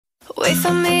Wait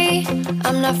for me,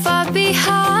 I'm not far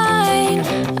behind.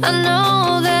 I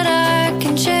know that I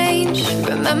can change.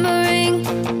 Remembering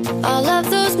all of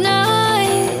those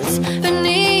nights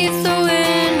beneath the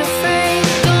window frame.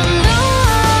 Don't know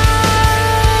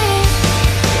why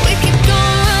we keep going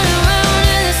round and round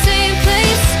in the same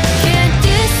place. Can't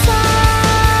decide.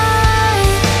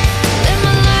 Live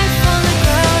my life on the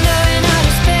ground or in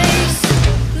outer space.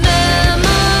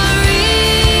 Memories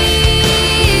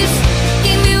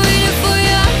keep me waiting for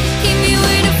you, keep me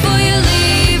waiting for you.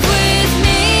 Leave with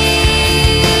me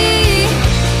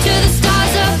to the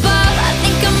stars above. I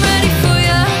think I'm ready for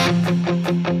you.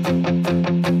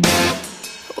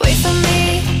 Wait for me,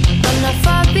 I'm not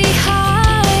far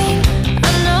behind.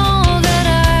 I know that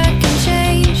I can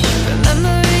change.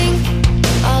 Remembering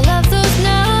all of those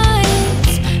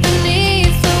nights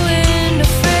beneath the window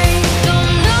frame.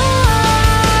 Don't know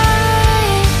why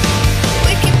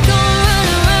we keep going round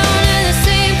and round in the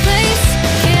same place.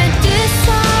 Can't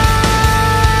decide.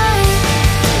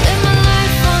 Live my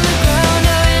life on the ground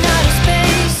or in outer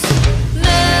space.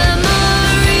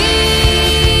 Memories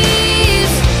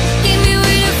keep me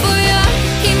waiting for you,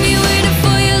 keep me waiting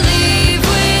for you. Leave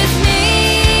with me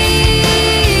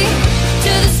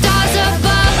to the stars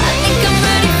above. I think I'm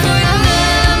ready for you.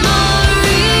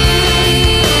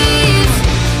 Memories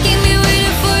keep me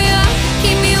waiting for you,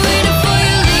 keep me waiting for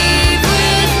you. Leave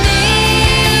with me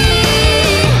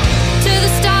to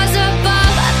the stars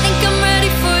above. I think I'm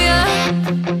ready for you.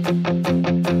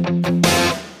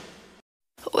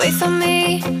 Wait for me,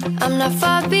 I'm not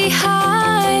far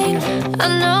behind. I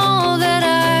know that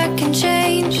I can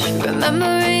change.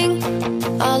 Remembering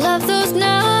all of